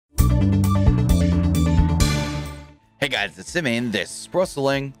Hey guys, it's Sim and this is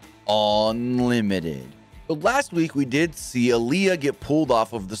Wrestling Unlimited. So last week we did see Aliyah get pulled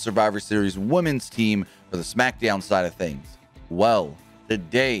off of the Survivor Series women's team for the Smackdown side of things. Well,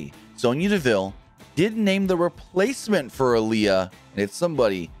 today Sonya Deville did name the replacement for Aliyah, and it's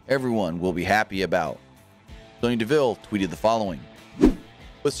somebody everyone will be happy about. Sonya Deville tweeted the following: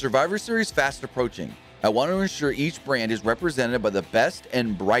 with Survivor Series fast approaching, I want to ensure each brand is represented by the best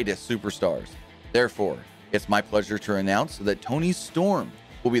and brightest superstars. Therefore, it's my pleasure to announce that Toni Storm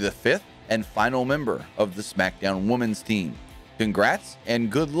will be the 5th and final member of the SmackDown women's team. Congrats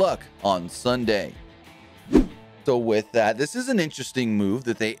and good luck on Sunday. So with that, this is an interesting move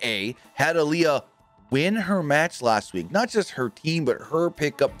that they had Aliyah win her match last week. Not just her team, but her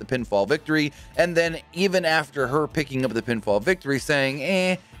pick up the pinfall victory. And then even after her picking up the pinfall victory,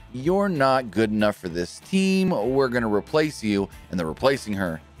 saying, you're not good enough for this team. We're going to replace you. And they're replacing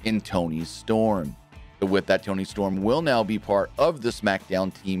her in Toni Storm. So with that, Toni Storm will now be part of the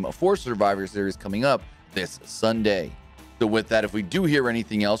SmackDown team for Survivor Series coming up this Sunday. So with that, if we do hear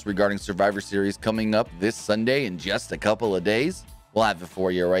anything else regarding Survivor Series coming up this Sunday in just a couple of days, we'll have it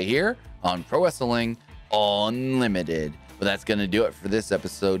for you right here on Pro Wrestling Unlimited. But that's going to do it for this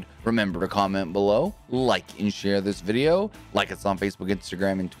episode. Remember to comment below, like and share this video, like us on Facebook,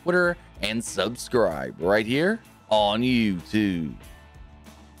 Instagram, and Twitter, and subscribe right here on YouTube.